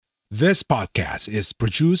This podcast is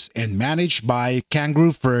produced and managed by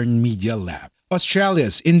Kangaroo Fern Media Lab,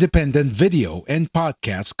 Australia's independent video and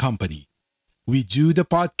podcast company. We do the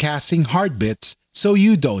podcasting hard bits so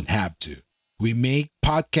you don't have to. We make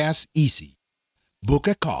podcasts easy. Book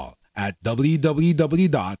a call at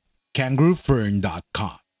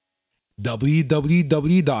www.kangaroofern.com.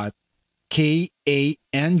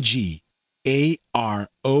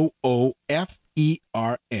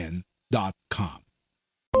 www.kangaroofern.com.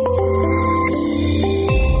 A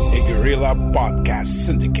Guerrilla Podcast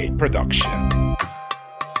Syndicate production.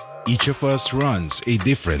 Each of us runs a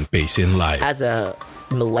different pace in life. As a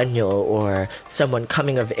millennial or someone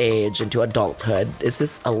coming of age into adulthood, it's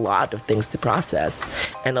just a lot of things to process,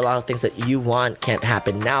 and a lot of things that you want can't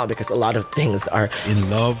happen now because a lot of things are In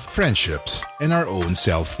love, friendships, and our own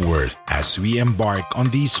self-worth. As we embark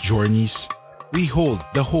on these journeys, we hold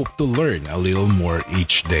the hope to learn a little more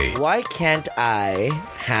each day. why can't I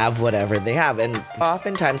have whatever they have? And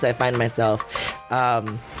oftentimes I find myself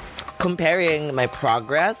comparing my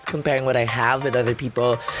progress, comparing what I have with other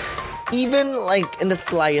people, even like in the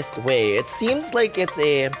slyest way. It seems like it's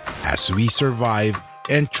As we survive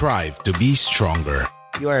and strive to be stronger.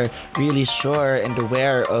 You are really sure and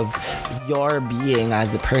aware of your being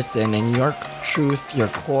as a person and your truth, your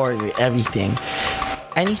core, your everything.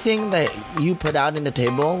 Anything that you put out in the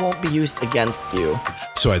table won't be used against you.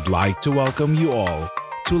 So I'd like to welcome you all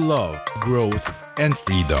to love, growth, and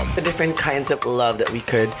freedom. the different kinds of love that we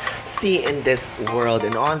could see in this world,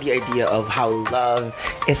 and on the idea of how love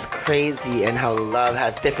is crazy and how love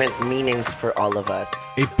has different meanings for all of us.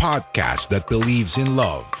 A podcast that believes in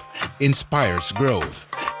love, inspires growth,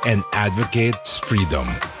 and advocates freedom.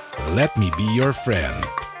 Let me be your friend,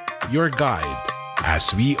 your guide,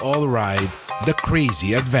 as we all ride the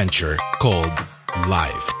crazy adventure called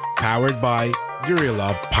life. Powered by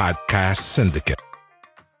Guerrilla Podcast Syndicate.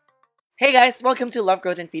 Hey guys, welcome to Love,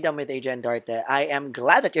 Growth, and Freedom with AJ and Dorte. I am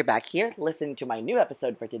glad that you're back here listening to my new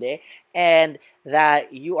episode for today, and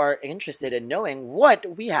that you are interested in knowing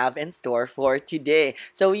what we have in store for today.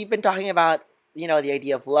 So we've been talking about, the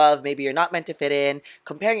idea of love. Maybe you're not meant to fit in,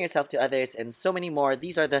 comparing yourself to others, and so many more.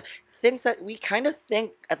 These are the things that we kind of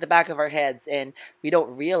think at the back of our heads, and we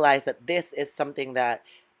don't realize that this is something that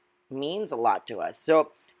means a lot to us.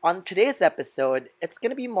 So on today's episode, it's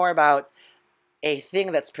going to be more about a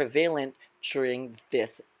thing that's prevalent during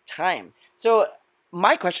this time. So,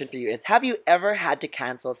 my question for you is, have you ever had to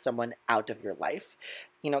cancel someone out of your life?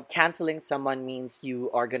 Canceling someone means you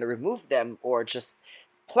are going to remove them or just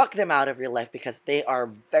pluck them out of your life because they are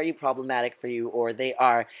very problematic for you, or they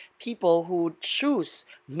are people who choose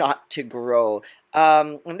not to grow.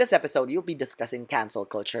 In this episode, you'll be discussing cancel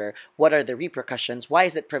culture. What are the repercussions? Why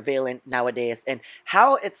is it prevalent nowadays? And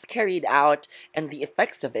how it's carried out and the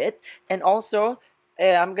effects of it. And also,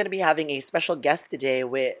 I'm going to be having a special guest today,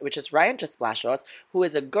 which is Ryan Trasplasios, who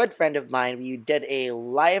is a good friend of mine. We did a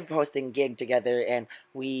live hosting gig together, and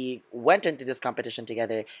we went into this competition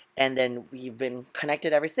together, and then we've been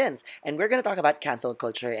connected ever since. And we're going to talk about cancel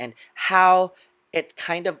culture and how it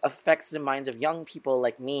kind of affects the minds of young people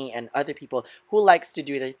like me and other people who likes to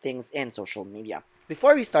do their things in social media.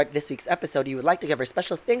 Before we start this week's episode, we would like to give our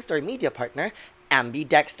special thanks to our media partner,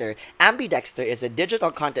 Ambidexter. Ambidexter is a digital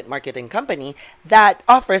content marketing company that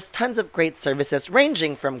offers tons of great services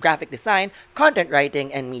ranging from graphic design, content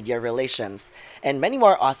writing, and media relations, and many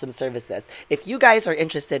more awesome services. If you guys are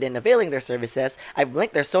interested in availing their services, I've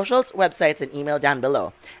linked their socials, websites, and email down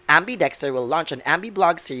below. Ambidexter will launch an Ambi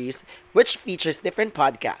blog series which features different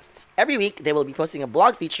podcasts. Every week, they will be posting a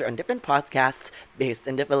blog feature on different podcasts based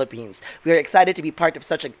in the Philippines. We are excited to be part of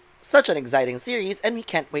such an exciting series, and we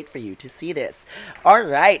can't wait for you to see this. All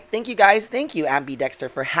right. Thank you, guys. Thank you, Ambidexter,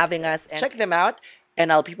 for having us. And check them out,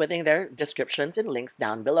 and I'll be putting their descriptions and links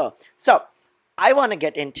down below. So, I want to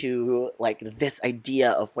get into, this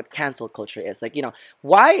idea of what cancel culture is.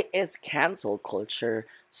 Why is cancel culture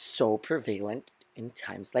so prevalent in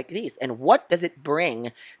times like these? And what does it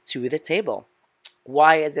bring to the table?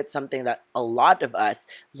 Why is it something that a lot of us,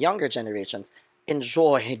 younger generations,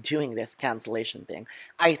 enjoy doing this cancellation thing?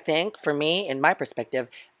 I think, for me, in my perspective,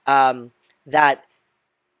 that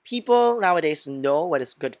people nowadays know what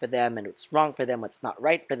is good for them and what's wrong for them, what's not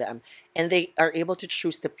right for them, and they are able to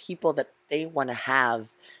choose the people that they want to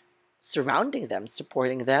have surrounding them,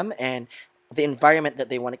 supporting them, and the environment that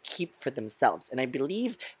they want to keep for themselves. And I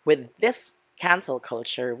believe with this cancel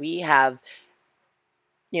culture, we have,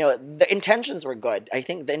 the intentions were good. I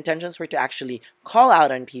think the intentions were to actually call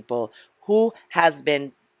out on people who has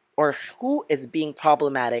been or who is being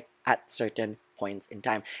problematic at certain points in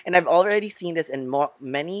time. And I've already seen this in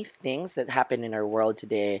many things that happen in our world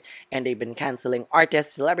today. And they've been canceling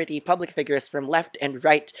artists, celebrity, public figures from left and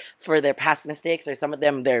right for their past mistakes, or some of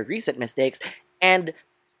them their recent mistakes. And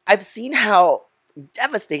I've seen how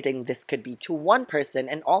devastating this could be to one person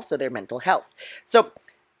and also their mental health. So,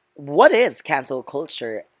 what is cancel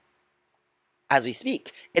culture as we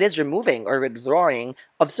speak? It is removing or withdrawing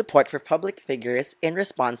of support for public figures in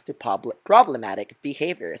response to problematic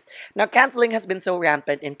behaviors. Now, canceling has been so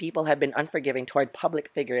rampant and people have been unforgiving toward public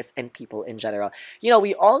figures and people in general.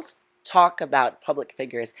 We all talk about public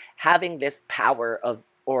figures having this power of,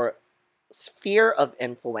 or sphere of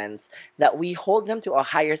influence, that we hold them to a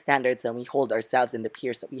higher standards than we hold ourselves and the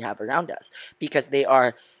peers that we have around us, because they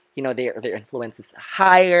are, their influence is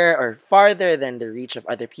higher or farther than the reach of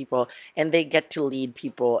other people, and they get to lead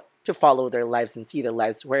people to follow their lives and see their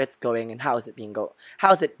lives, where it's going and how is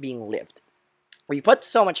it being lived. We put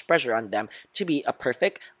so much pressure on them to be a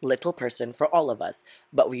perfect little person for all of us,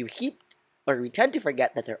 but we tend to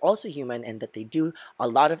forget that they're also human and that they do a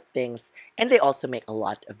lot of things and they also make a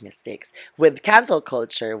lot of mistakes. With cancel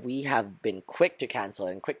culture, we have been quick to cancel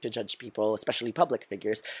and quick to judge people, especially public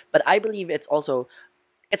figures, but I believe it's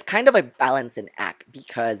kind of a balancing act,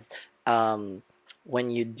 because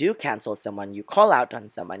when you do cancel someone, you call out on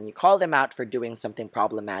someone, you call them out for doing something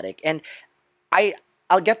problematic. And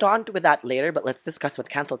I'll get on with that later, but let's discuss what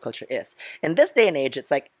cancel culture is. In this day and age,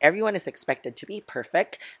 it's like everyone is expected to be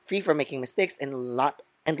perfect, free from making mistakes, and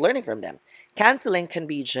learning from them. Canceling can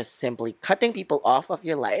be just simply cutting people off of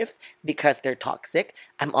your life because they're toxic.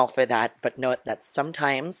 I'm all for that, but note that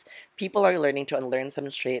sometimes people are learning to unlearn some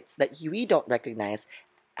traits that we don't recognize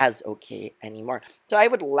as okay anymore. So I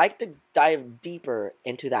would like to dive deeper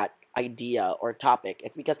into that idea or topic.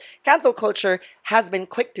 It's because cancel culture has been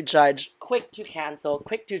quick to judge, quick to cancel,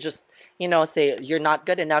 quick to just, say you're not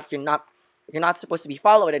good enough, you're not supposed to be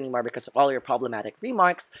followed anymore because of all your problematic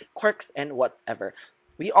remarks, quirks, and whatever.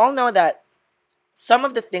 We all know that some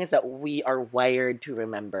of the things that we are wired to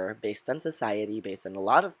remember based on society, based on a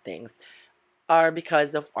lot of things, are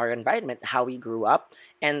because of our environment, how we grew up,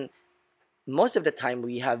 and most of the time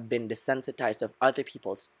we have been desensitized of other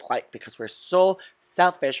people's plight because we're so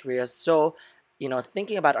selfish, we are so,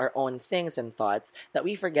 thinking about our own things and thoughts, that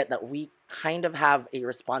we forget that we kind of have a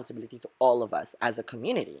responsibility to all of us as a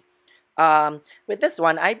community. With this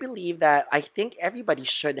one, I believe that I think everybody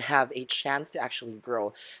should have a chance to actually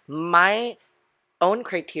grow. My own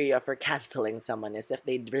criteria for canceling someone is if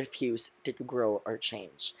they refuse to grow or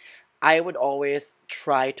change. I would always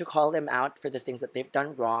try to call them out for the things that they've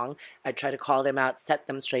done wrong. I try to call them out, set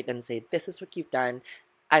them straight, and say, this is what you've done.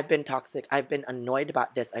 I've been toxic. I've been annoyed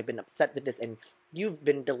about this. I've been upset with this. And you've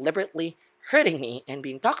been deliberately hurting me and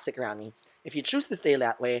being toxic around me. If you choose to stay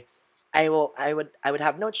that way, I would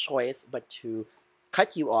have no choice but to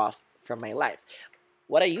cut you off from my life.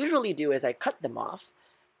 What I usually do is I cut them off,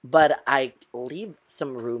 but I leave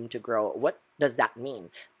some room to grow. What does that mean?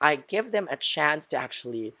 I give them a chance to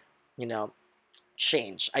actually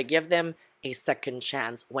change. I give them a second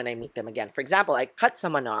chance when I meet them again. For example, I cut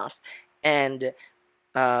someone off, and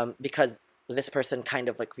because this person kind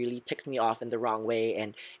of really ticked me off in the wrong way,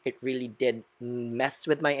 and it really did mess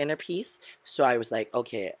with my inner peace. So I was like,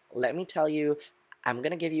 okay, let me tell you, I'm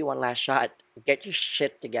gonna give you one last shot. Get your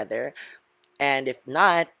shit together, and if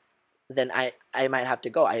not, then I might have to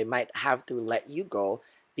go. I might have to let you go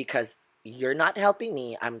because you're not helping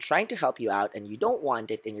me. I'm trying to help you out and you don't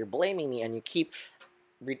want it and you're blaming me and you keep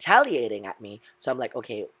retaliating at me. So I'm like,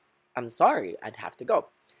 okay, I'm sorry. I'd have to go.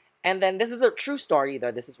 And then this is a true story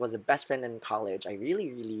though. This was a best friend in college. I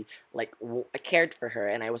really I cared for her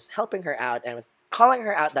and I was helping her out and I was calling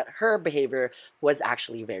her out that her behavior was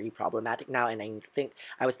actually very problematic now. And I think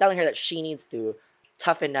I was telling her that she needs to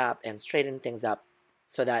toughen up and straighten things up,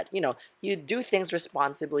 so that, you do things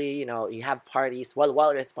responsibly, you have parties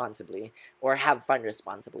well responsibly, or have fun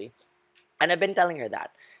responsibly. And I've been telling her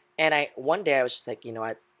that. And one day I was just like, you know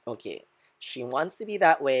what? Okay, she wants to be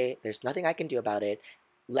that way. There's nothing I can do about it.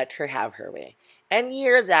 Let her have her way. And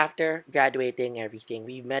years after graduating, everything,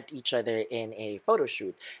 we've met each other in a photo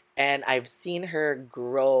shoot. And I've seen her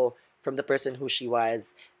grow from the person who she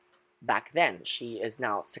was back then. She is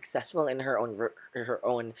now successful in her own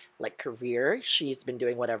career. She's been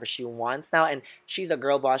doing whatever she wants now, and she's a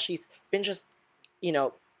girl boss. She's been just,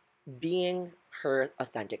 being her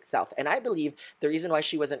authentic self. And I believe the reason why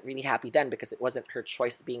she wasn't really happy then, because it wasn't her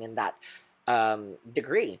choice being in that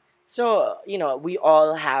degree. So, we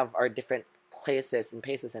all have our different places and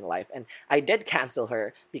paces in life, and I did cancel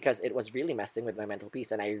her because it was really messing with my mental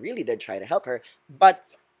peace, and I really did try to help her, but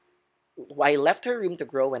I left her room to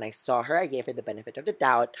grow. When I saw her, I gave her the benefit of the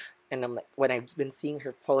doubt. And I'm like, when I've been seeing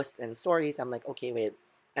her posts and stories, I'm like, okay, wait,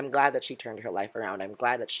 I'm glad that she turned her life around. I'm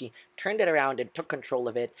glad that she turned it around and took control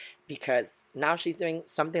of it, because now she's doing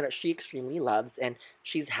something that she extremely loves and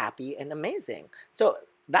she's happy and amazing. So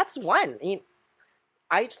that's one.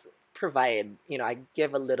 I just provide, I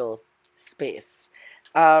give a little space.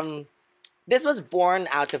 Um, this was born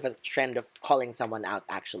out of a trend of calling someone out,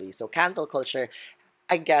 actually. So cancel culture,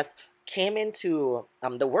 I guess, came into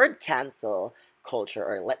the word cancel culture,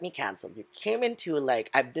 or let me cancel you, came into, like,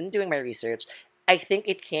 I've been doing my research. I think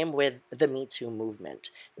it came with the Me Too movement.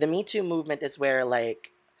 The Me Too movement is where,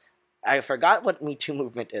 like, I forgot what Me Too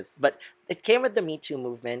movement is, but it came with the Me Too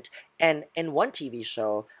movement. And in one TV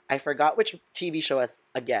show, I forgot which TV show is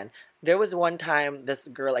again. There was one time this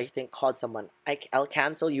girl, I think, called someone, I'll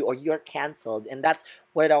cancel you, or you're canceled. And that's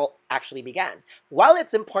where it all actually began. While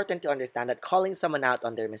it's important to understand that calling someone out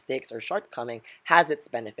on their mistakes or shortcoming has its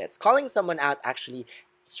benefits, calling someone out actually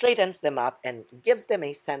straightens them up and gives them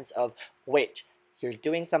a sense of, wait, you're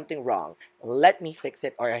doing something wrong. Let me fix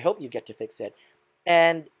it, or I hope you get to fix it.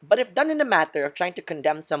 And but if done in a matter of trying to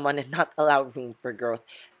condemn someone and not allow room for growth,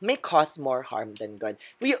 may cause more harm than good.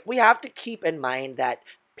 We have to keep in mind that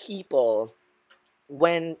people,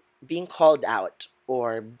 when being called out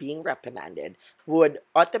or being reprimanded, would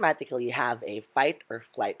automatically have a fight or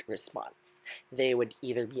flight response. They would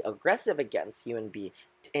either be aggressive against you and be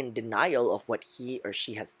in denial of what he or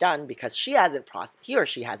she has done, because he or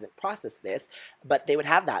she hasn't processed this, but they would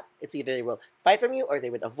have that. It's either they will fight from you or they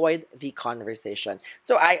would avoid the conversation.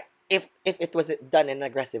 So if it was done in an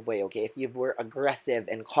aggressive way, okay, if you were aggressive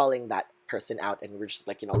and calling that person out and we're just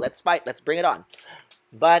like, let's fight, let's bring it on.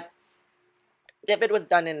 But if it was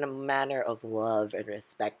done in a manner of love and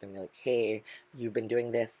respect, and like, hey, you've been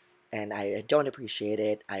doing this and I don't appreciate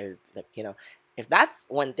it, I like, if that's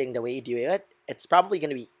one thing, the way you do it, it's probably going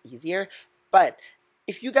to be easier. But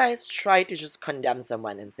if you guys try to just condemn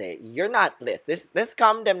someone and say you're not this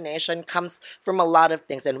condemnation comes from a lot of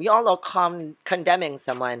things, and we all know condemning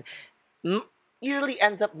someone m- usually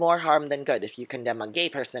ends up more harm than good. If you condemn a gay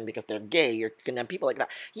person because they're gay, you condemn people like that,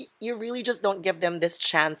 you really just don't give them this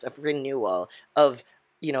chance of renewal, of,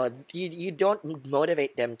 you don't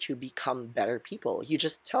motivate them to become better people. You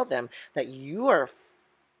just tell them that you are,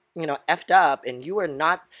 effed up, and you are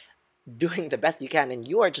not doing the best you can, and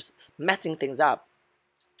you are just messing things up.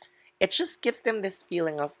 It just gives them this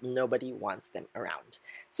feeling of nobody wants them around.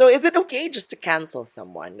 So is it okay just to cancel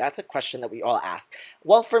someone? That's a question that we all ask.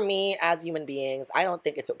 Well, for me, as human beings, I don't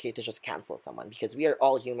think it's okay to just cancel someone, because we are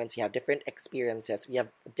all humans. We have different experiences. We have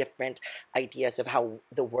different ideas of how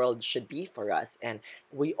the world should be for us. And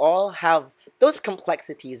we all have those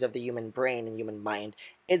complexities of the human brain and human mind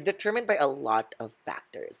is determined by a lot of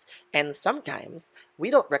factors. And sometimes we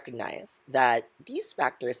don't recognize that these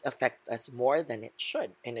factors affect us more than it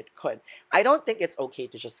should and it could. I don't think it's okay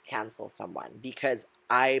to just cancel someone, because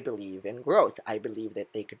I believe in growth. I believe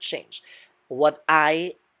that they could change. What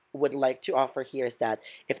I would like to offer here is that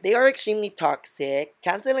if they are extremely toxic,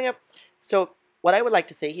 canceling up. So, what I would like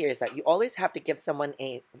to say here is that you always have to give someone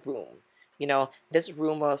a room. This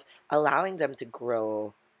room of allowing them to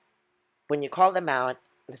grow. When you call them out,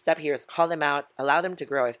 the step here is call them out, allow them to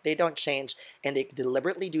grow. If they don't change and they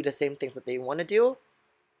deliberately do the same things that they want to do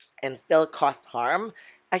and still cause harm,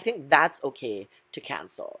 I think that's okay to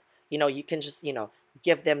cancel. You can just,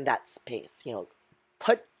 give them that space,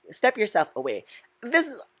 step yourself away.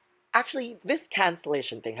 This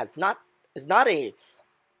cancellation thing is not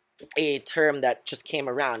a term that just came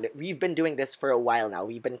around. We've been doing this for a while now.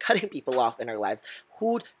 We've been cutting people off in our lives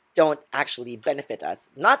who don't actually benefit us.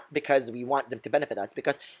 Not because we want them to benefit us,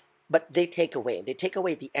 but they take away. They take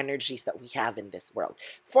away the energies that we have in this world.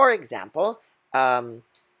 For example,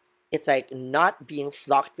 it's like not being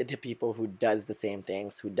flocked with the people who does the same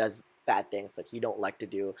things, who does bad things that you don't like to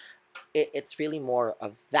do. It's really more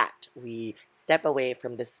of that. We step away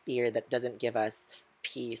from the sphere that doesn't give us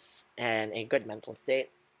peace and a good mental state.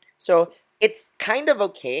 So it's kind of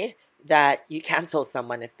okay that you cancel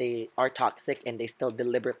someone if they are toxic and they still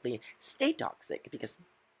deliberately stay toxic, because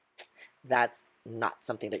that's not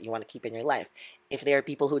something that you want to keep in your life. If there are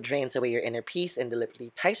people who drains away your inner peace and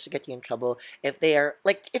deliberately tries to get you in trouble, if there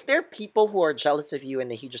are people who are jealous of you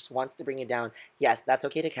and he just wants to bring you down, yes, that's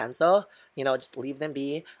okay to cancel. Just leave them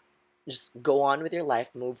be. Just go on with your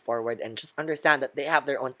life, move forward, and just understand that they have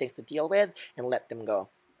their own things to deal with and let them go.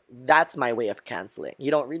 That's my way of canceling.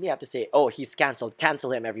 You don't really have to say, oh, he's canceled,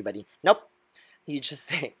 cancel him, everybody. Nope. You just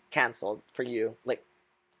say canceled for you, like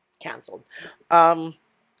canceled.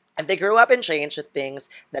 if they grow up and change the things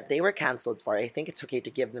that they were canceled for, I think it's okay to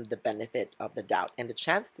give them the benefit of the doubt and the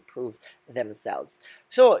chance to prove themselves.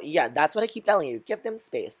 So, yeah, that's what I keep telling you. Give them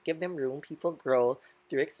space, give them room. People grow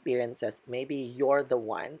through experiences. Maybe you're the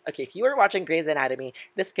one. Okay, if you were watching Grey's Anatomy,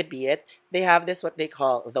 this could be it. They have this, what they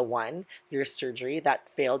call the one, your surgery, that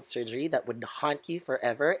failed surgery that would haunt you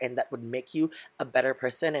forever and that would make you a better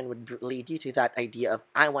person and would lead you to that idea of,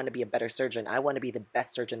 I want to be a better surgeon. I want to be the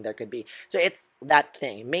best surgeon there could be. So it's that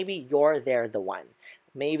thing. Maybe you're there the one.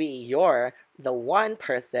 Maybe you're the one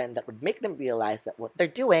person that would make them realize that what they're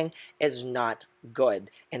doing is not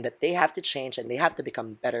good and that they have to change and they have to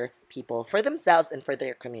become better people for themselves and for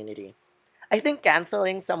their community. I think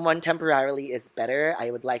canceling someone temporarily is better.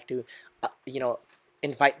 I would like to,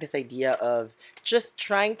 invite this idea of just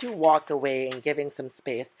trying to walk away and giving some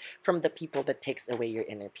space from the people that takes away your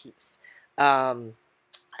inner peace. Um,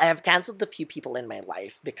 I have canceled a few people in my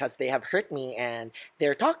life because they have hurt me and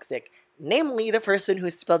they're toxic. Namely, the person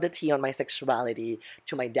who spilled the tea on my sexuality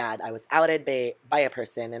to my dad. I was outed by a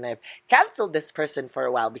person, and I've canceled this person for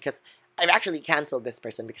a while because I've actually canceled this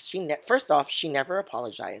person because first off, she never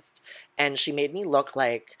apologized, and she made me look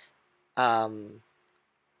like um,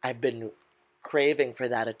 I've been craving for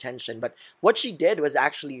that attention. But what she did was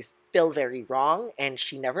actually still very wrong, and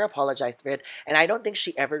she never apologized for it. And I don't think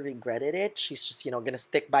she ever regretted it. She's just, gonna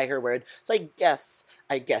stick by her word. So I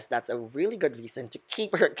guess that's a really good reason to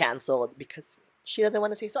keep her canceled because she doesn't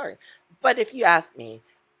want to say sorry. But if you ask me,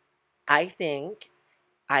 I think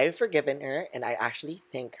I've forgiven her, and I actually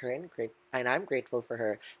thank her and I'm grateful for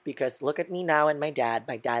her because look at me now and my dad.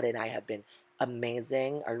 My dad and I have been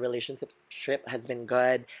amazing. Our relationship has been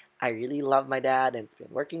good. I really love my dad, and it's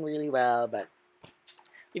been working really well. But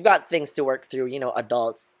we've got things to work through.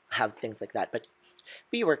 Adults have things like that, but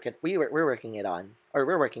we're working it on, or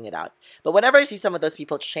we're working it out. But whenever I see some of those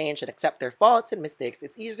people change and accept their faults and mistakes,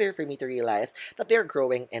 it's easier for me to realize that they're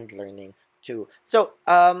growing and learning too. So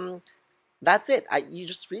that's it. You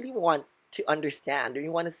just really want to understand, or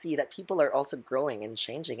you want to see that people are also growing and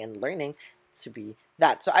changing and learning to be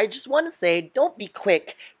that. So I just want to say, don't be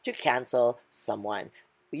quick to cancel someone.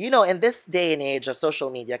 In this day and age of social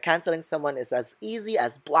media, canceling someone is as easy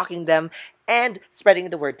as blocking them and spreading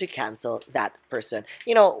the word to cancel that person.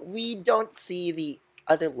 We don't see the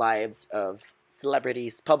other lives of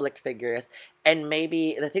celebrities, public figures, and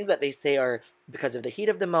maybe the things that they say are because of the heat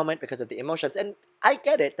of the moment, because of the emotions. And I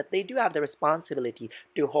get it that they do have the responsibility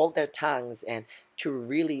to hold their tongues and to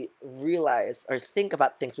really realize or think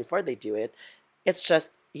about things before they do it. It's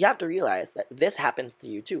just, you have to realize that this happens to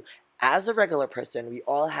you too. As a regular person, we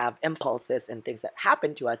all have impulses and things that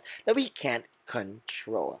happen to us that we can't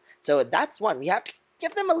control. So that's one. We have to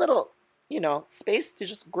give them a little, space to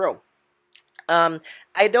just grow. My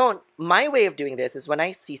way of doing this is when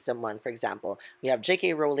I see someone, for example, we have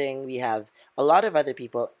J.K. Rowling, we have a lot of other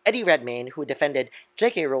people, Eddie Redmayne, who defended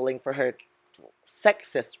J.K. Rowling for her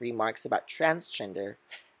sexist remarks about transgender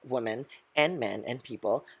women and men and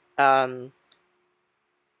people. I'm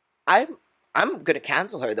I'm gonna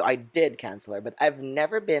cancel her though. I did cancel her, but I've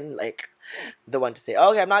never been like the one to say,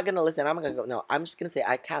 "Oh, okay, I'm not gonna listen. I'm gonna go." No, I'm just gonna say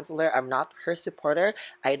I cancel her. I'm not her supporter.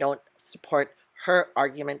 I don't support her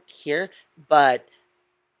argument here, but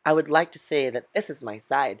I would like to say that this is my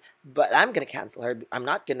side. But I'm gonna cancel her. I'm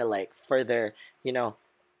not gonna like further,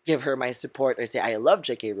 give her my support or say I love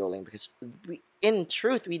J.K. Rowling because in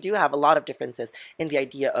truth, we do have a lot of differences in the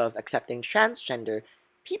idea of accepting transgender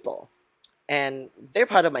people, and they're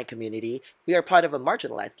part of my community. We are part of a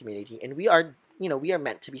marginalized community, and we are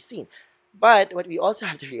meant to be seen. But what we also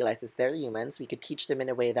have to realize is they're humans. We could teach them in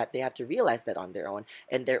a way that they have to realize that on their own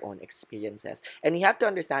and their own experiences. And you have to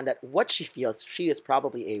understand that what she feels, she is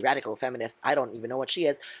probably a radical feminist. I don't even know what she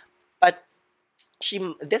is, but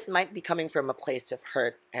this might be coming from a place of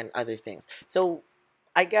hurt and other things. So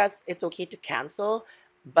I guess it's okay to cancel,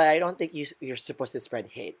 but I don't think you're supposed to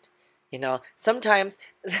spread hate. Sometimes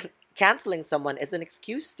canceling someone is an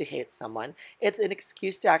excuse to hate someone. It's an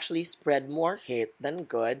excuse to actually spread more hate than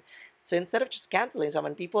good. So instead of just canceling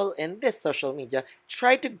someone, people in this social media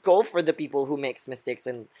try to go for the people who makes mistakes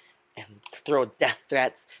and throw death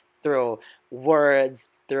threats, throw words,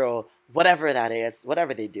 throw whatever that is,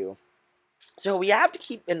 whatever they do. So we have to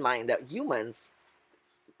keep in mind that humans,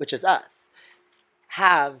 which is us,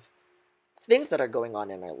 have things that are going on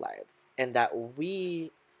in our lives, and that you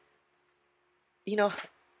know,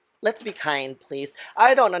 let's be kind, please.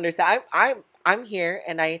 I don't understand. I'm here,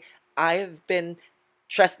 and I've been.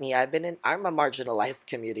 Trust me, I'm a marginalized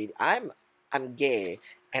community. I'm gay,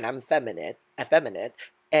 and I'm effeminate,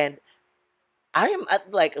 and I am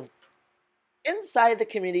at like inside the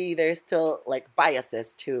community there's still like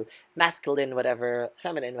biases to masculine whatever,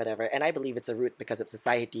 feminine whatever, and I believe it's a root because of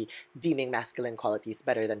society deeming masculine qualities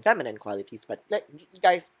better than feminine qualities. But like,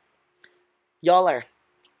 guys, y'all are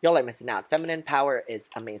y'all are missing out. Feminine power is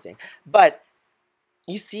amazing, but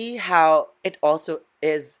you see how it also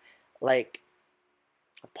is like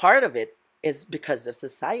part of it is because of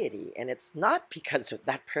society, and it's not because of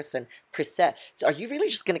that person per se. So are you really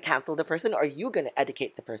just going to cancel the person, or are you going to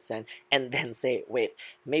educate the person and then say, wait,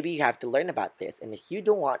 maybe you have to learn about this, and if you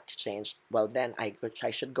don't want to change, well, then I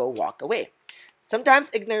should go walk away. Sometimes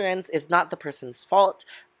ignorance is not the person's fault,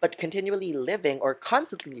 but continually living or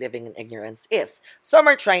constantly living in ignorance is. Some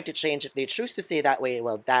are trying to change. If they choose to say that way,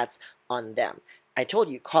 well, that's on them. I told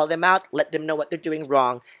you, call them out, let them know what they're doing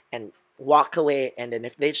wrong, and walk away. And then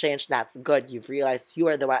if they change, that's good. You've realized you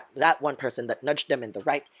are that one person that nudged them in the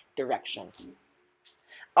right direction.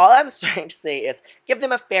 All I'm trying to say is give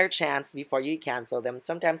them a fair chance before you cancel them.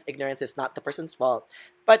 Sometimes ignorance is not the person's fault.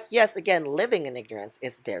 But yes, again, living in ignorance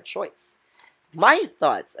is their choice. My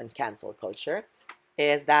thoughts on cancel culture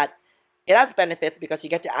is that it has benefits because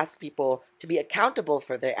you get to ask people to be accountable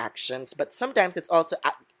for their actions, but sometimes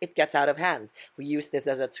it gets out of hand. We use this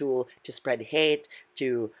as a tool to spread hate,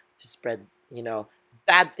 to spread,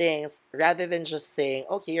 bad things, rather than just saying,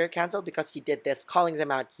 okay, you're canceled because you did this, calling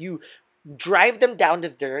them out. You drive them down the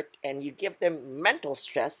dirt and you give them mental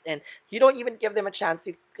stress, and you don't even give them a chance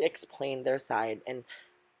to explain their side. And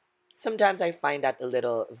sometimes I find that a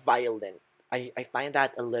little violent. I find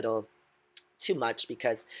that a little too much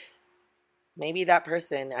because maybe that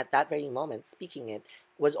person at that very moment speaking it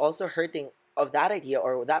was also hurting of that idea,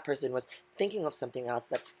 or that person was thinking of something else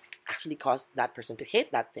that actually caused that person to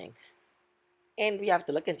hate that thing. And we have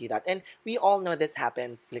to look into that. And we all know this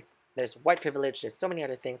happens. Like, there's white privilege, there's so many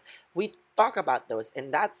other things. We talk about those,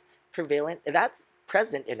 and that's prevalent, that's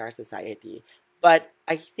present in our society. But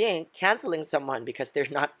I think canceling someone because they're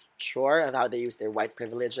not sure of how they use their white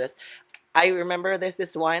privileges. I remember there's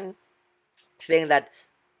this one thing that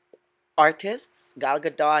artists, Gal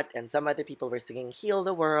Gadot and some other people were singing Heal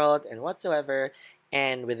the World and whatsoever,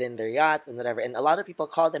 and within their yachts and whatever. And a lot of people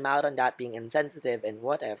called them out on that being insensitive and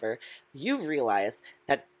whatever. You've realized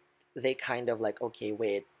that they kind of like, okay,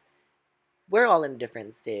 wait, we're all in a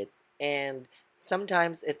different state. And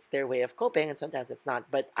sometimes it's their way of coping and sometimes it's not.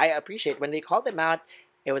 But I appreciate when they called them out,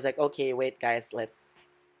 it was like, okay, wait, guys, let's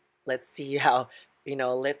see how,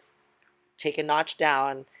 let's take a notch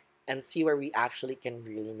down and see where we actually can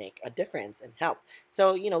really make a difference and help.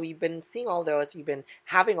 So, we've been seeing all those, we've been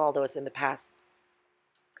having all those in the past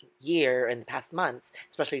year and the past months,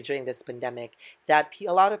 especially during this pandemic, that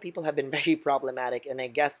a lot of people have been very problematic. And I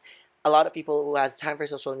guess a lot of people who has time for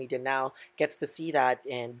social media now gets to see that,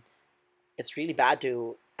 and it's really bad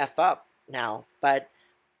to F up now. But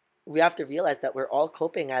we have to realize that we're all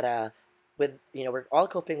coping we're all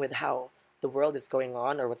coping with how the world is going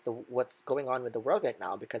on, or what's going on with the world right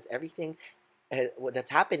now, because everything that's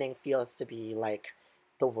happening feels to be like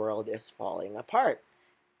the world is falling apart.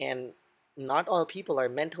 And not all people are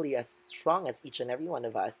mentally as strong as each and every one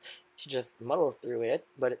of us to just muddle through it,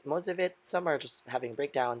 but most of it, some are just having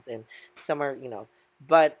breakdowns, and some are,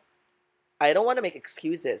 but I don't want to make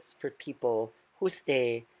excuses for people who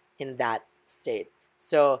stay in that state.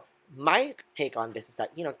 So my take on this is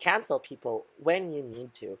that, cancel people when you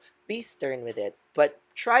need to. Be stern with it, but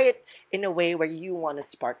try it in a way where you want to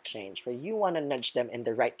spark change, where you want to nudge them in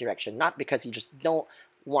the right direction, not because you just don't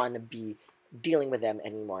want to be dealing with them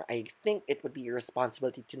anymore. I think it would be your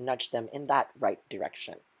responsibility to nudge them in that right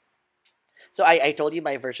direction. So I told you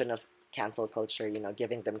my version of cancel culture,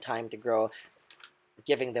 giving them time to grow,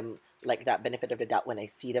 giving them like that benefit of the doubt when I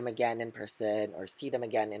see them again in person or see them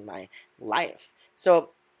again in my life.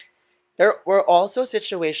 So there were also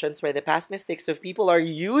situations where the past mistakes of people are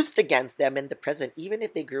used against them in the present, even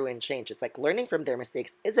if they grew and changed. It's like learning from their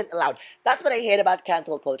mistakes isn't allowed. That's what I hate about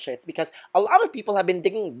cancel culture. It's because a lot of people have been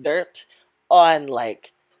digging dirt on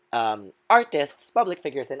like artists, public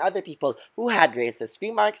figures, and other people who had racist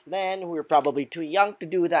remarks then, who were probably too young to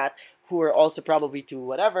do that, who were also probably too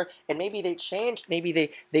whatever, and maybe they changed,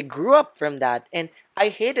 maybe they grew up from that. And I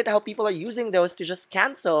hated how people are using those to just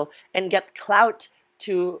cancel and get clout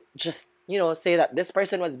to just, say that this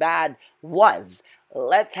person was bad.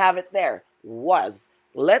 Let's have it there.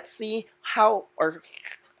 Let's see how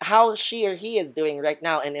she or he is doing right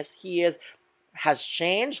now, and if he has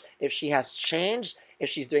changed, if she has changed, if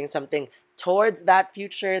she's doing something towards that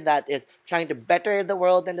future that is trying to better the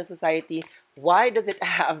world and the society. Why does it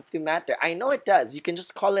have to matter? I know it does. You can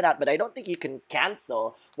just call it out, but I don't think you can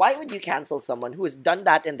cancel. Why would you cancel someone who has done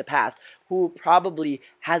that in the past, who probably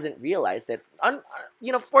hasn't realized it?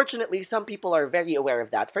 Fortunately, some people are very aware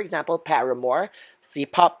of that. For example, Paramore. See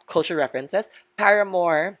pop culture references.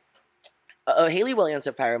 Paramore, Haley Williams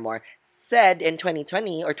of Paramore said in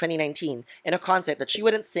 2020 or 2019 in a concert that she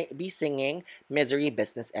wouldn't be singing Misery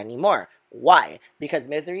Business anymore. Why? Because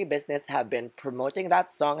Misery Business have been promoting that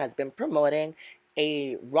song, has been promoting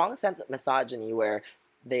a wrong sense of misogyny where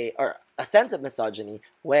or a sense of misogyny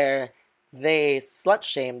where they slut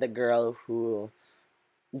shame the girl who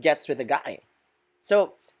gets with the guy.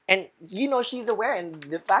 So, and she's aware, and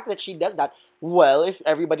the fact that she does that, well, if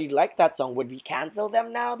everybody liked that song, would we cancel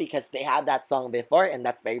them now because they had that song before, and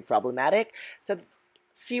that's very problematic? So,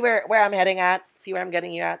 see where I'm heading at? See where I'm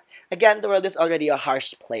getting you at? Again, the world is already a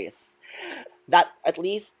harsh place. That, at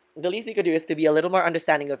least, the least we could do is to be a little more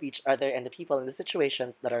understanding of each other and the people and the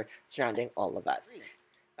situations that are surrounding all of us.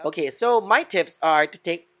 Okay, so my tips are to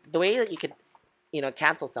take the way that you could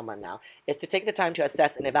cancel someone now is to take the time to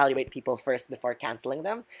assess and evaluate people first before canceling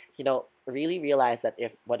them. Really realize that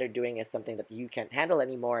if what they're doing is something that you can't handle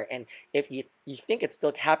anymore, and if you think it's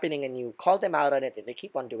still happening and you call them out on it and they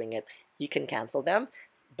keep on doing it, you can cancel them.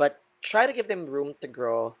 But try to give them room to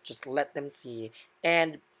grow. Just let them see.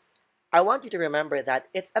 And I want you to remember that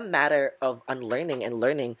it's a matter of unlearning and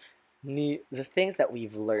learning the things that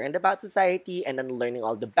we've learned about society and unlearning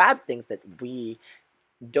all the bad things that we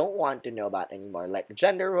don't want to know about anymore, like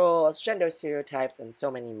gender roles, gender stereotypes, and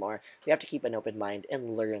so many more. We have to keep an open mind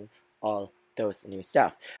and learn all those new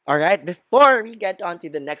stuff. All right, before we get on to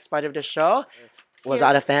the next part of the show,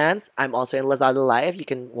 Lazada fans, I'm also in Lazada Live. You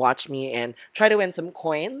can watch me and try to win some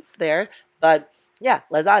coins there. But yeah,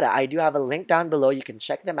 Lazada, I do have a link down below. You can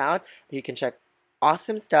check them out. You can check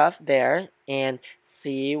awesome stuff there and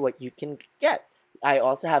see what you can get. I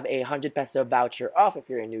also have a 100 peso voucher off if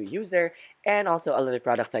you're a new user, and also other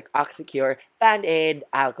products like Oxycure, Band-Aid,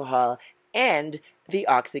 alcohol, and the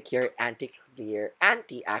Oxycure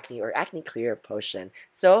anti-acne or acne clear potion.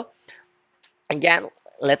 So, again,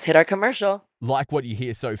 let's hit our commercial. Like what you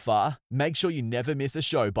hear so far? Make sure you never miss a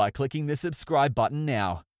show by clicking the subscribe button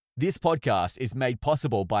now. This podcast is made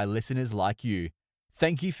possible by listeners like you.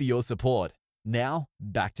 Thank you for your support. Now,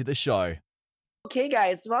 back to the show. Okay,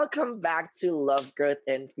 guys, welcome back to Love, Growth,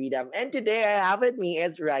 and Freedom. And today I have with me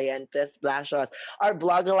is Ryan Tesplashos, our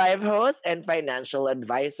Blog Live host and financial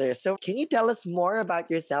advisor. So, can you tell us more about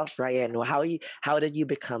yourself, Ryan? How did you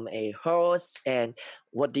become a host, and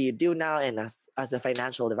what do you do now, and as a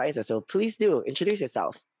financial advisor? So, please do introduce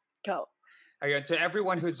yourself. Go. Ayun, to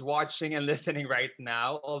everyone who's watching and listening right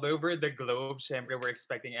now, all over the globe, syempre we're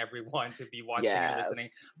expecting everyone to be watching and listening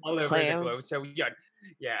all over the globe. So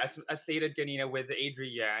as stated kanina with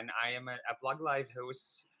Adrian, I am a Blog Live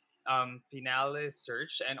host, Finalis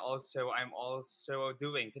Search, and I'm also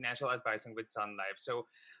doing financial advising with Sun Life. So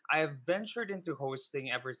I've ventured into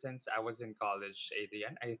hosting ever since I was in college,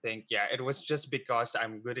 Adrian. I think, it was just because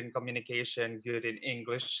I'm good in communication, good in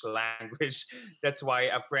English language. That's why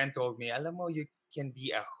a friend told me, alam mo, you can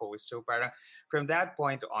be a host. So parang from that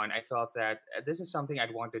point on, I felt that this is something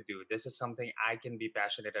I'd want to do. This is something I can be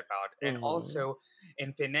passionate about. And also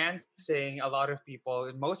in financing, a lot of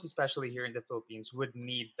people, most especially here in the Philippines, would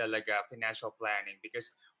need talaga financial planning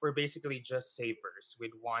because we're basically just savers.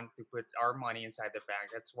 We'd want to put our money inside the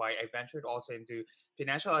bank. That's why I ventured also into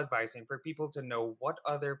financial advising for people to know what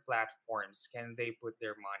other platforms can they put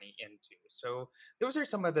their money into. So those are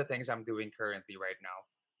some of the things I'm doing currently right now.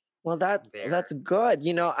 Well, that's good.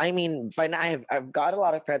 I mean, I've got a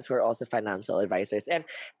lot of friends who are also financial advisors, and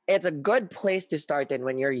it's a good place to start in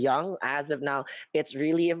when you're young. As of now, it's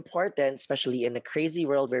really important, especially in the crazy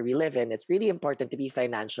world where we live in. It's really important to be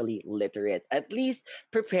financially literate, at least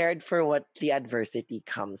prepared for what the adversity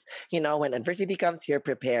comes. When adversity comes, you're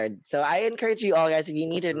prepared. So I encourage you all, guys, if you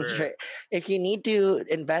need to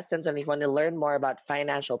invest in something, if you want to learn more about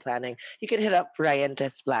financial planning, you can hit up Ryan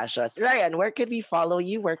Tesplashos. Ryan, where could we follow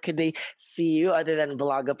you? Where could they see you other than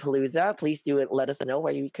Blogapalooza? Please do let us know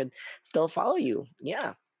where you could still follow you.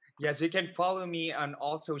 Yeah. Yes, you can follow me on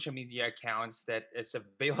all social media accounts that is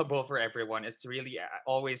available for everyone. It's really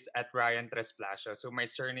always at Ryan Tresplasia. So my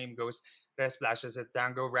surname goes Tresplasia as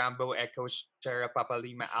Tango, Rambo, Echo, Shera, Papa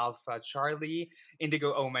Lima, Alpha, Charlie,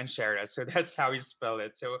 Indigo, Oman, Shera. So that's how you spell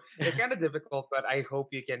it. So it's kind of difficult, but I hope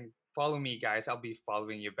you can follow me, guys. I'll be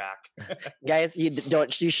following you back. Guys,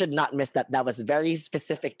 you should not miss that. That was very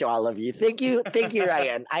specific to all of you. Thank you,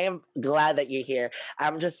 Ryan. I am glad that you're here.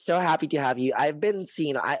 I'm just so happy to have you. I've been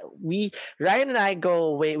seeing Ryan and I go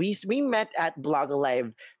away. We met at Blog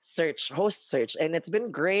Live host search, and it's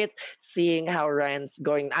been great seeing how Ryan's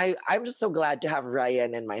going. I'm just so glad to have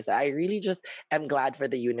Ryan in my side. I really just am glad for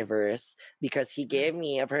the universe because he gave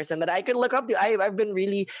me a person that I could look up to. I've been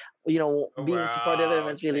really, being supportive of him Wow,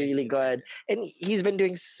 is really, thank really you, thank good. you. And he's been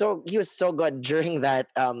doing so, he was so good during that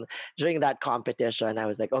competition. I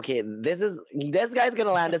was like, okay, this guy's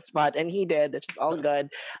gonna land a spot, and he did. It's just all good.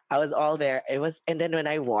 I was all there. It was, and then when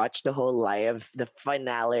I watched the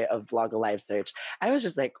finale of Vlog Live Search, I was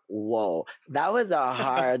just like, whoa, that was a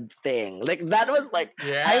hard thing. Like that was like,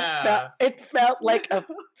 Yeah. it felt like a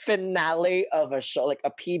finale of a show, like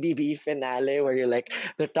a PBB finale where you're like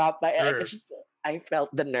the top five. Like it's True. just, I felt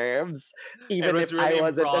the nerves, It even if was I really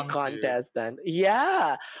wasn't a impromptu. contestant.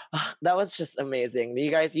 Yeah, that was just amazing. You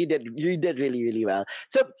guys, you did really, really well.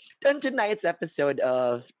 So on today's episode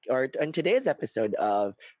of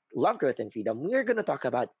Love, Growth, and Freedom, we're going to talk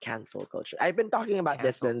about cancel culture. I've been talking about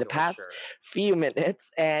this Cancel in the past culture. few minutes,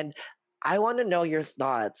 and I want to know your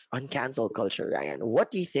thoughts on cancel culture, Ryan. What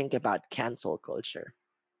do you think about cancel culture?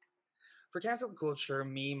 For cancel culture,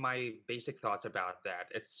 my basic thoughts about that,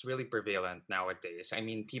 it's really prevalent nowadays. I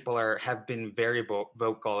mean, people have been very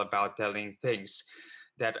vocal about telling things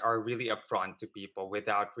that are really upfront to people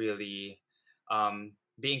without really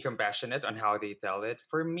being compassionate on how they tell it.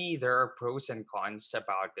 For me, there are pros and cons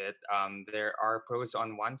about it. There are pros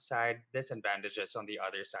on one side, disadvantages on the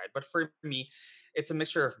other side. But for me, it's a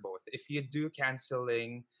mixture of both. If you do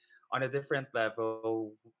canceling on a different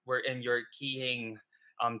level, wherein you're keying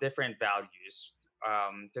different values,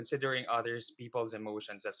 considering others people's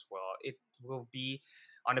emotions as well, it will be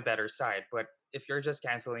on a better side. But if you're just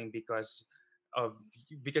canceling of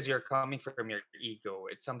because you're coming from your ego,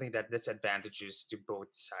 it's something that disadvantages to both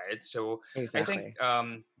sides. So I think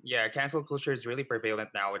Exactly. yeah, cancel culture is really prevalent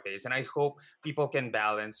nowadays, and I hope people can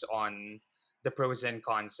balance on the pros and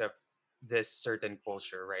cons of this certain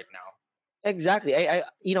culture right now. Exactly.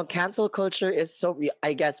 Cancel culture is so,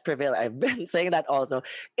 I guess, prevalent. I've been saying that also.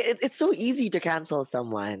 It's so easy to cancel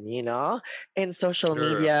someone, in social True.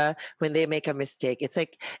 media when they make a mistake. It's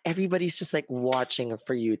like everybody's just like watching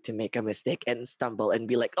for you to make a mistake and stumble and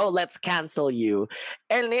be like, oh, let's cancel you.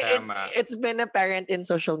 And Tama. it's been apparent in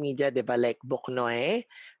social media, diba? Like Buknoy.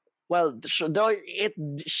 Well, though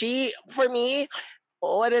she, for me,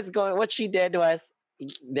 what she did was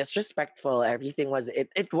disrespectful. Everything was,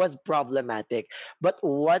 it was problematic. But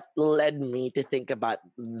what led me to think about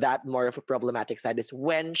that more of a problematic side is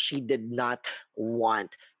when she did not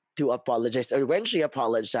want to apologize, or when she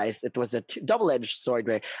apologized, it was a double-edged sword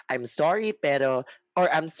where I'm sorry pero,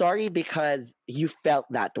 or I'm sorry because you felt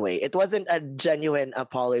that way. It wasn't a genuine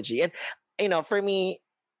apology. And for me,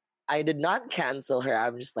 I did not cancel her.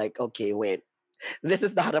 I'm just like, okay, wait, this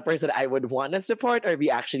is not a person I would want to support or be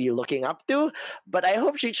actually looking up to. But I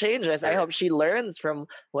hope she changes. I True. hope she learns from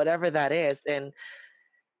whatever that is. And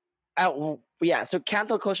yeah, so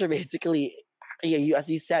cancel culture basically, yeah, as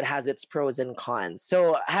you said, has its pros and cons.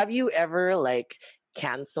 So have you ever like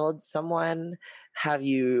canceled someone? Have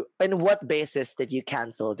you? And what basis did you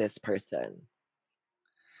cancel this person?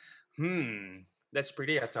 That's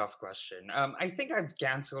pretty a tough question. I think I've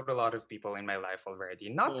canceled a lot of people in my life already.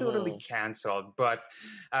 Not totally Mm-hmm. canceled, but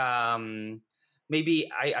um,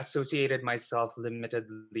 maybe I associated myself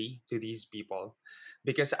limitedly to these people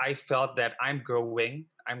because I felt that I'm growing.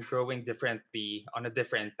 I'm growing differently on a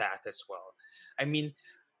different path as well. I mean,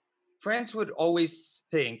 friends would always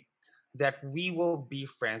think that we will be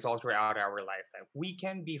friends all throughout our lifetime. We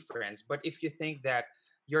can be friends, but if you think that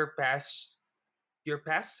your past your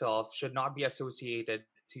past self should not be associated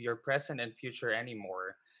to your present and future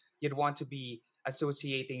anymore. You'd want to be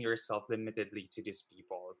associating yourself limitedly to these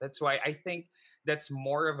people. That's why I think that's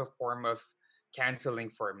more of a form of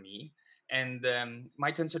canceling for me. And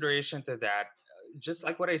my consideration to that, just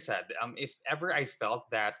like what I said, if ever I felt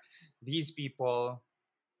that these people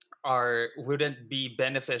wouldn't be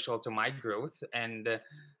beneficial to my growth and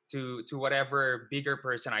to whatever bigger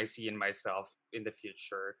person I see in myself in the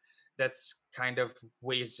future. That's kind of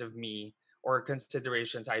ways of me or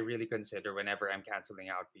considerations I really consider whenever I'm canceling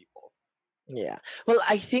out people. Yeah. Well,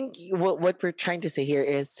 I think what we're trying to say here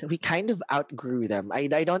is we kind of outgrew them. I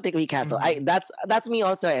don't think we cancel. Mm-hmm. That's me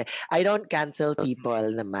also. I don't cancel people,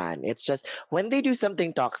 Mm-hmm. naman. It's just when they do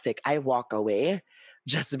something toxic, I walk away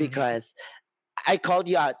just Mm-hmm. because I called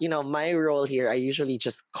you out. My role here, I usually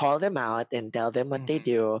just call them out and tell them what they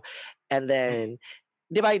Mm-hmm. do, and Mm-hmm. then,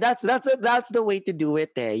 diba, that's the way to do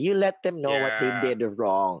it. You let them know what they Yeah, did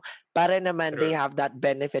wrong. Para naman they true. have that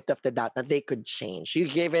benefit of the doubt that they could change. You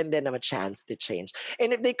given them a chance to change.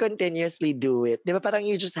 And if they continuously do it, diba, parang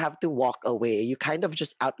you just have to walk away. You kind of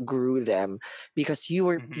just outgrew them because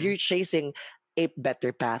Mm-hmm. you're chasing a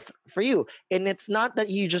better path for you. And it's not that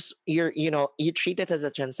you treat it as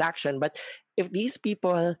a transaction, but if these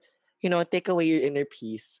people, take away your inner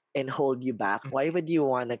peace and hold you back, Mm, why would you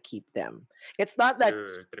want to keep them? It's not that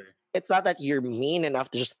true, true. you're mean enough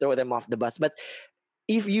to just throw them off the bus, but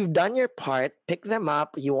if you've done your part, pick them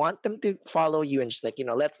up. You want them to follow you, and just like,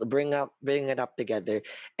 let's bring it up together.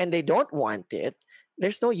 And they don't want it.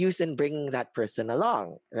 There's no use in bringing that person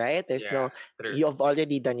along, right? Yeah, true. You've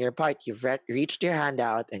already done your part. You've reached your hand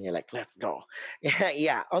out, and you're like, let's go.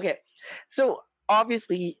 Yeah. Okay. So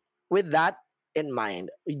obviously, with that in mind,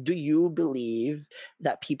 do you believe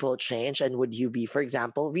that people change, and would you be, for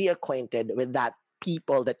example, reacquainted with that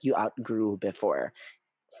people that you outgrew before?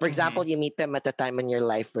 For example, Mm-hmm, you meet them at a time in your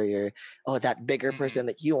life where you're, that bigger mm-hmm, person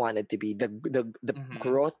that you wanted to be, the mm-hmm,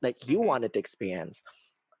 growth that you mm-hmm. wanted to experience.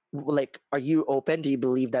 Like, are you open? Do you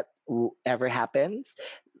believe that ever happens,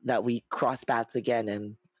 that we cross paths again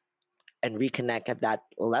and reconnect at that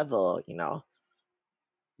level?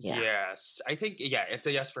 Yeah. Yes, I think, yeah, it's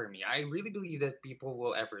a yes for me. I really believe that people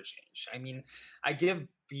will ever change. I mean, I give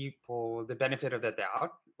people the benefit of the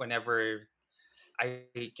doubt whenever I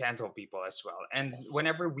cancel people as well. And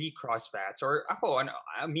whenever we cross paths, or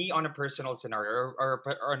me on a personal scenario, or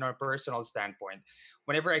on a personal standpoint,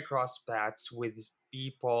 whenever I cross paths with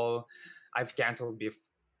people I've canceled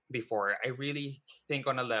before, I really think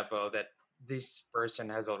on a level that this person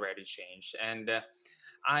has already changed. And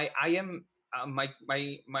I am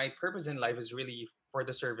my purpose in life is really for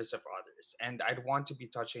the service of others, and I'd want to be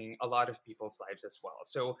touching a lot of people's lives as well.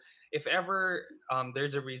 So if ever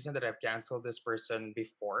there's a reason that I've canceled this person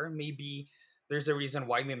before, maybe there's a reason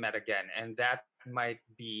why we met again, and that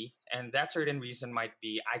certain reason might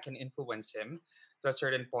be I can influence him to a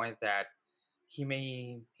certain point that he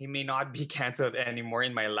may not be canceled anymore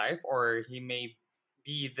in my life, or he may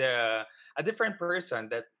be the a different person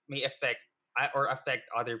that may affect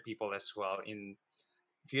other people as well in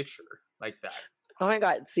future, like that. Oh my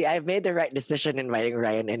God. See, I've made the right decision inviting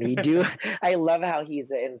Ryan, and we do. I love how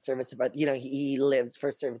he's in service, but he lives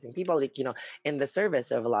for servicing people, like, in the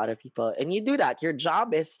service of a lot of people. And you do that. Your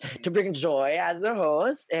job is to Mhm. bring joy as a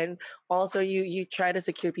host, and also you try to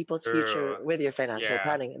secure people's future True. with your financial Yeah.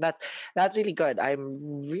 planning. That's really good. I'm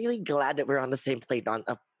really glad that we're on the same plate on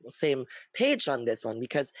same page on this one,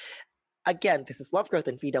 because again, this is Love, Growth,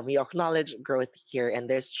 and Freedom. We acknowledge growth here, and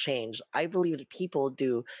there's change. I believe that people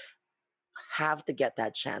do have to get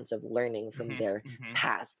that chance of learning from Hmm, their hmm,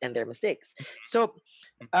 past and their mistakes. So,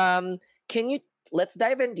 hmm. um, can you let's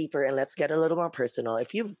dive in deeper and let's get a little more personal.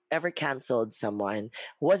 If you've ever canceled someone,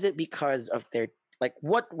 was it because of their, like,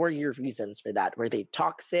 what were your reasons for that? Were they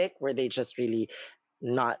toxic? Were they just really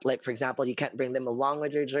not, like, for example, you can't bring them along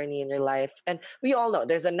with your journey in your life? And we all know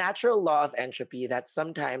there's a natural law of entropy that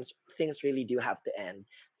sometimes things really do have to end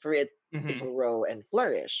for it to Hmm. grow and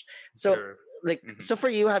flourish. So, True. like, Hmm. so for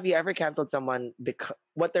you, have you ever canceled someone? Because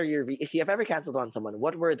what are your if you have ever canceled on someone,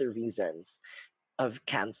 what were the reasons of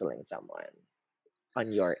canceling someone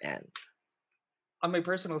on your end? On my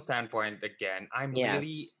personal standpoint, again, I'm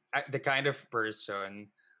really Yes. the kind of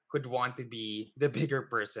person who'd want to be the bigger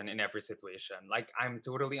person in every situation. Like, I'm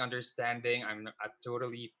totally understanding. I'm a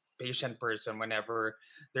totally patient person whenever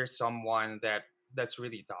there's someone that's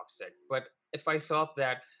really toxic. But if I felt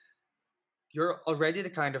that you're already the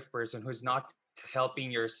kind of person who's not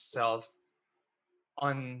helping yourself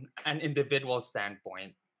on an individual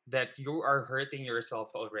standpoint, that you are hurting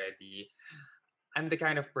yourself already, I'm the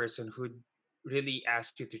kind of person who really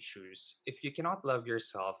asks you to choose. If you cannot love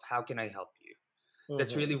yourself, how can I help you?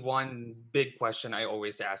 That's really Mm-hmm. one big question I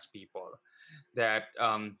always ask people. That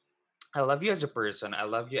I love you as a person, I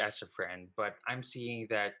love you as a friend, but I'm seeing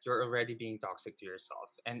that you're already being toxic to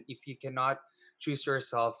yourself. And if you cannot choose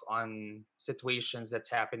yourself on situations that's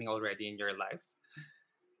happening already in your life,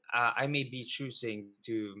 I may be choosing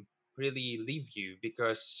to really leave you,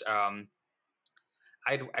 because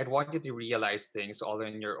I'd want you to realize things all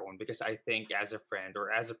on your own, because I think as a friend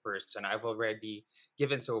or as a person, I've already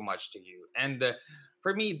given so much to you. And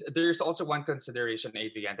for me, there's also one consideration,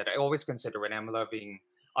 Adrian, that I always consider when I'm loving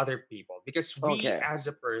other people, because we Okay. as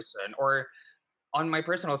a person, or on my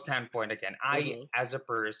personal standpoint, again, I Mm-hmm. as a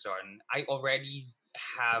person, I already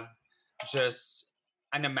have just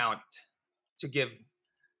an amount to give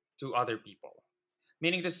to other people.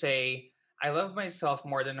 Meaning to say, I love myself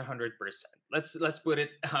more than 100%. Let's put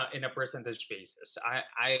it in a percentage basis.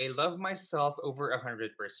 I love myself over 100%.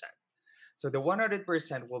 So the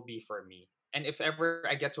 100% will be for me. And if ever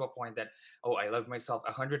I get to a point that, oh, I love myself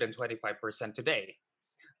 125% today,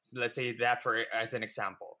 so let's say that for as an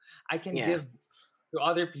example, I can Yeah. give to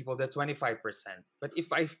other people the 25%. But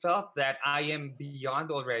if I felt that I am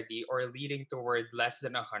beyond already or leading toward less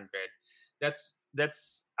than 100,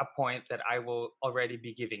 that's a point that I will already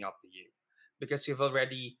be giving up to you, because you've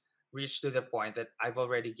already reached to the point that I've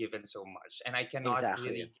already given so much and I cannot Exactly.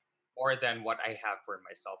 really give more than what I have for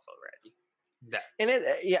myself already. That. And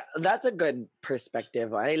yeah, that's a good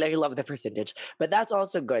perspective. I love the percentage, but that's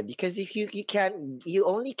also good because if you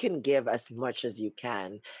only can give as much as you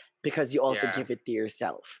can because you also Yeah. give it to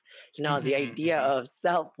yourself. The Hmm. idea Hmm. of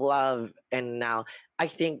self love, and now I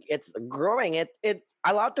think it's growing. It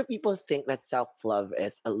a lot of people think that self love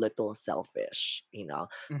is a little selfish,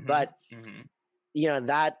 Hmm. but Hmm.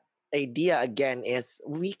 that idea again is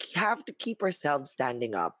we have to keep ourselves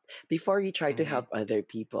standing up before we try to Hmm. help other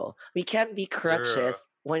people. We can't be True. crutches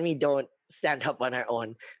when we don't stand up on our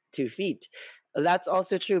own 2 feet. That's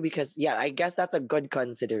also true because yeah, I guess that's a good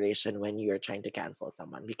consideration when you're trying to cancel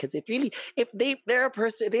someone, because it really, if they're a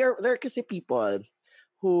person, they're kasi people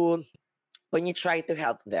who, when you try to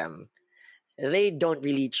help them, they don't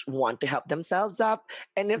really want to help themselves up.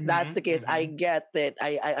 And if that's Hmm. the case, I Hmm. get that.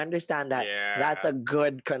 I understand that that's Yeah. a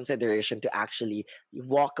good consideration to actually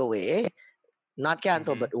walk away, not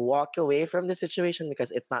cancel, but Hmm. walk away from the situation,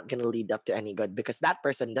 because it's not going to lead up to any good, because that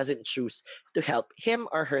person doesn't choose to help him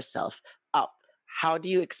or herself up. How do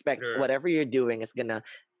you expect True. whatever you're doing is going to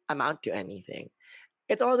amount to anything?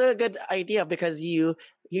 It's also a good idea because you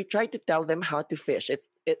try to tell them how to fish.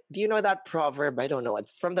 Do you know that proverb? I don't know.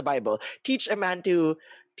 It's from the Bible. Teach a man to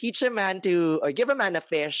or give a man a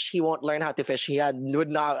fish, he won't learn how to fish.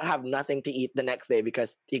 Would not have nothing to eat the next day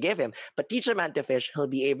because you gave him. But teach a man to fish,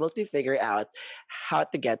 he'll be able to figure out how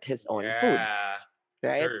to get his own food. Yeah.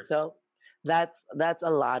 Right? True. So that's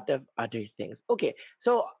a lot of other things. Okay,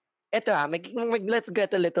 so eto let's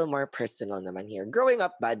get a little more personal naman here. Growing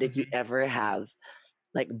up ba, did you Hmm. ever have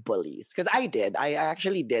like bullies? Because I did. I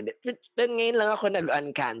actually did. Then ngayon lang ako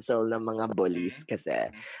nag-uncancel ng mga bullies Hmm. kasi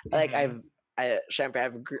like Hmm. syempre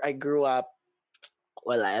I grew up,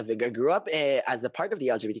 well, I grew up as a part of the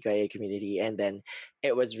LGBTQIA community, and then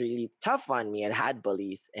it was really tough on me. I had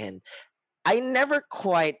bullies, and I never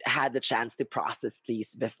quite had the chance to process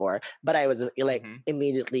these before, but I was like Hmm.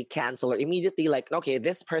 immediately cancel, or immediately like, okay,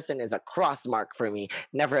 this person is a cross mark for me.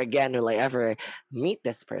 Never again will I ever meet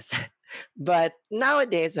this person. But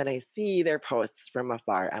nowadays, when I see their posts from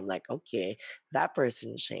afar, I'm like, okay, that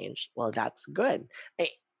person changed. Well, that's good. I,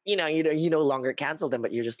 you no longer cancel them,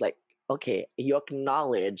 but you're just like, okay, you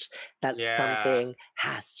acknowledge that Yeah. something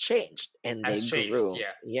has changed and they Has changed. grew.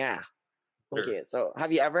 Yeah. Yeah. True. Okay, so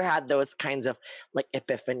have you ever had those kinds of like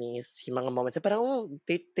epiphanies, yung mga moments na parang, oh,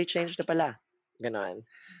 they changed na pala. Ganon.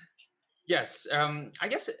 Yes. I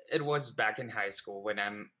guess it was back in high school when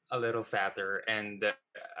I'm a little fatter, and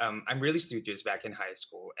I'm really studious back in high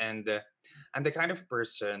school, and I'm the kind of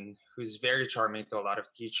person who's very charming to a lot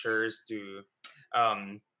of teachers,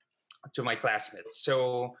 um, to my classmates.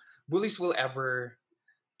 So bullies will ever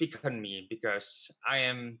pick on me because I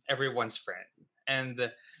am everyone's friend. And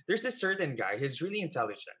there's this certain guy. He's really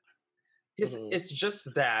intelligent. Mm-hmm. It's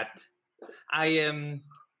just that I am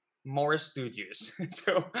more studious.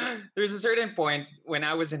 So there's a certain point when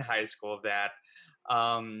I was in high school that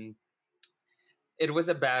um, it was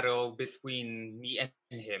a battle between me and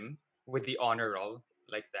him with the honor roll,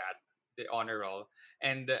 like that, the honor roll,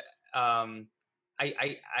 and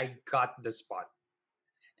I got the spot.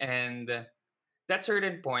 And that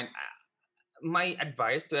certain point, my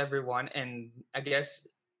advice to everyone, and I guess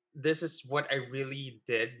this is what I really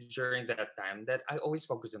did during that time, that I always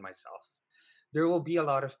focus on myself. There will be a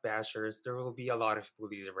lot of bashers, there will be a lot of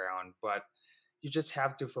bullies around, but you just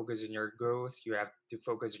have to focus on your growth. You have to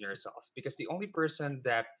focus on yourself, because the only person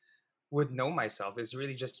that would know myself is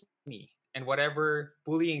really just me. And whatever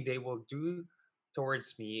bullying they will do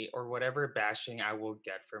towards me, or whatever bashing I will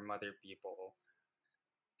get from other people,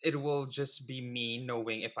 it will just be me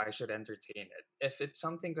knowing if I should entertain it. If it's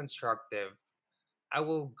something constructive, I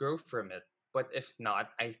will grow from it. But if not,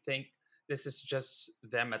 I think this is just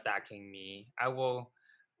them attacking me. I will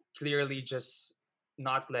clearly just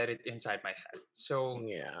not let it inside my head. So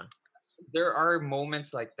Yeah. there are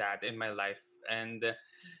moments like that in my life, and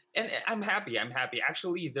I'm happy. I'm happy.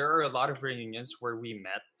 Actually, there are a lot of reunions where we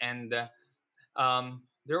met, and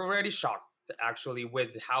they're already shocked actually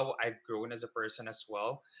with how I've grown as a person as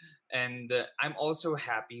well, and I'm also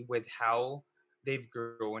happy with how they've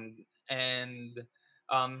grown. And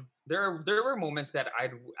there were moments that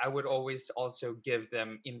I would always also give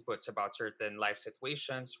them inputs about certain life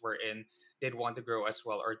situations wherein they'd want to grow as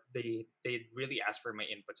well, or they'd really ask for my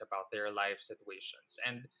inputs about their life situations.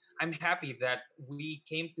 And I'm happy that we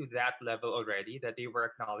came to that level already, that they were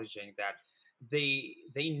acknowledging that they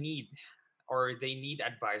need, or they need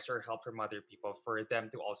advice or help from other people for them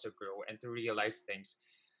to also grow and to realize things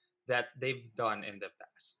that they've done in the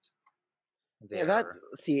past. Yeah, There.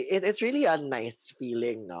 it's really a nice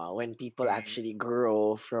feeling now when people Mm-hmm. actually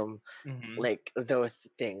grow from Mm-hmm. like those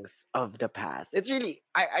things of the past. It's really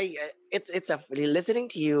it's a listening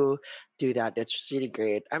to you do that. It's just really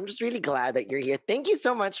great. I'm just really glad that you're here. Thank you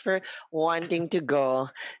so much for wanting to go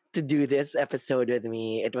to do this episode with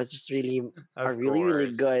me. It was just really a Of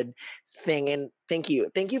really course. good thing, and thank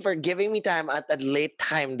you for giving me time at a late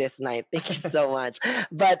time this night. Thank you so much.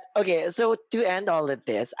 But okay, so to end all of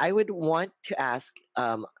this, I would want to ask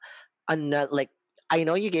another, like, I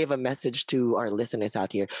know you gave a message to our listeners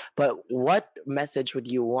out here, but what message would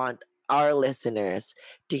you want our listeners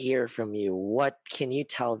to hear from you? What can you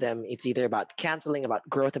tell them? It's either about canceling, about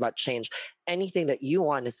growth, about change, anything that you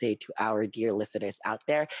want to say to our dear listeners out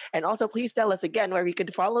there. And also, please tell us again where we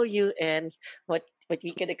could follow you and what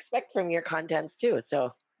we could expect from your contents too.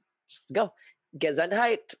 So just go.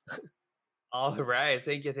 Gesundheit. All right.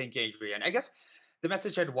 Thank you, Adrian. I guess the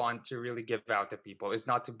message I'd want to really give out to people is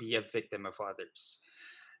not to be a victim of others.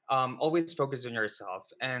 Always focus on yourself,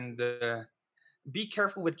 and be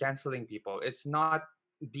careful with canceling people. It's not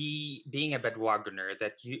being a bandwagoner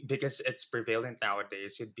that you, because it's prevalent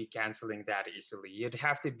nowadays, you'd be canceling that easily. You'd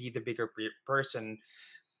have to be the bigger person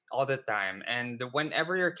all the time. And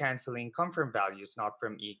whenever you're canceling, come from values, not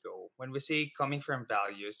from ego. When we say coming from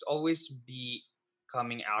values, always be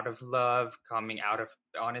coming out of love, coming out of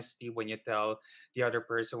honesty when you tell the other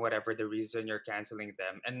person whatever the reason you're canceling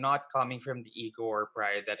them, and not coming from the ego or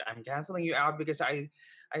pride that I'm canceling you out because I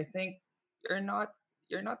think you're not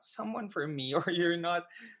you're not someone for me, or you're not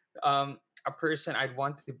a person I'd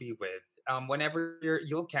want to be with. Whenever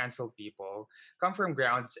you'll cancel people, come from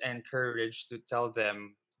grounds and courage to tell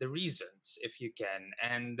them the reasons if you can.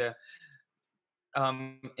 And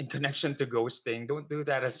in connection to ghosting, don't do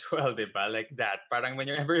that as well, diba? Like that. Parang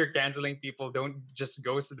whenever you're canceling people, don't just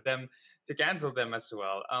ghost them to cancel them as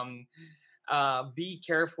well. Be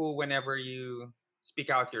careful whenever you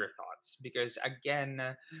speak out your thoughts, because again,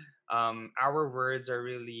 our words are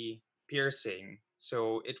really piercing,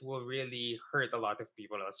 so it will really hurt a lot of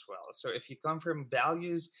people as well. So if you come from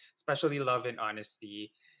values, especially love and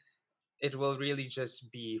honesty, it will really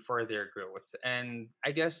just be for their growth. And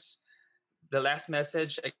I guess the last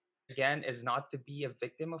message again is not to be a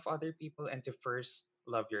victim of other people and to first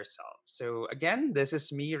love yourself. So again, this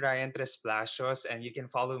is me, Ryan Tresplasios, and you can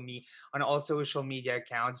follow me on all social media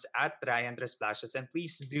accounts at Ryan Tresplasios. And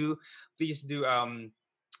please do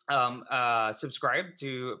subscribe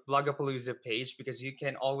to Blogapalooza page, because you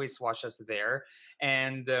can always watch us there.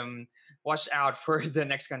 And watch out for the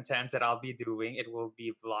next contents that I'll be doing. It will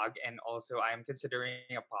be vlog, and also I am considering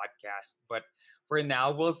a podcast. But for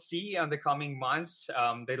now, we'll see on the coming months.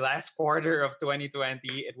 The last quarter of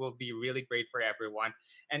 2020, it will be really great for everyone.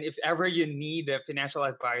 And if ever you need financial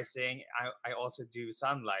advising, I also do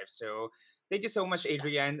Sun Life. So thank you so much,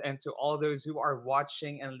 Adrienne, and to all those who are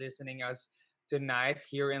watching and listening us tonight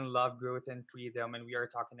here in Love, Growth, and Freedom. And we are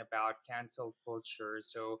talking about cancel culture.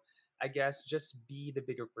 So I guess just be the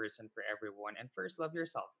bigger person for everyone, and first love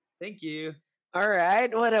yourself. Thank you. All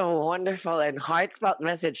right, what a wonderful and heartfelt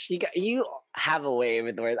message. You have a way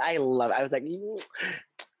with words. I love it. I was like, you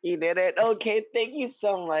did it. Okay, thank you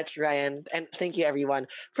so much, Ryan. And thank you, everyone,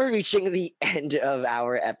 for reaching the end of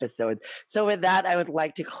our episode. So, with that, I would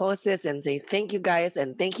like to close this and say thank you, guys,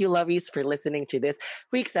 and thank you, lovies, for listening to this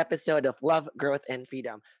week's episode of Love, Growth, and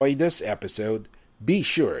Freedom. Enjoy this episode, be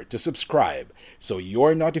sure to subscribe so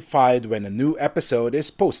you're notified when a new episode is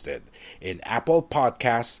posted in Apple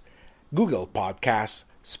Podcasts, Google Podcasts,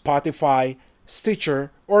 Spotify,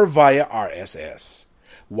 Stitcher, or via RSS.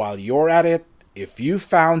 While you're at it, if you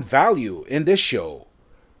found value in this show,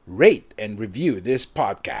 rate and review this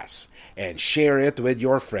podcast and share it with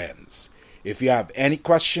your friends. If you have any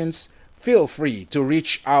questions, feel free to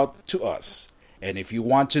reach out to us. And if you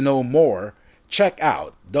want to know more, check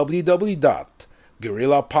out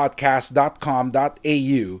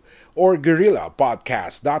www.guerrillapodcast.com.au or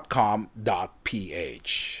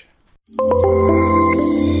guerrillapodcast.com.ph.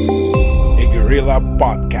 A Guerrilla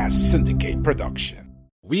Podcast Syndicate production.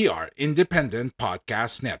 We are Independent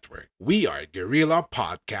Podcast Network. We are Guerrilla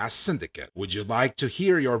Podcast Syndicate. Would you like to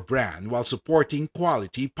hear your brand while supporting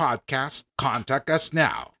quality podcasts? Contact us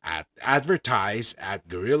now at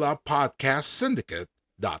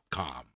advertise@guerrillapodcastsyndicate.com.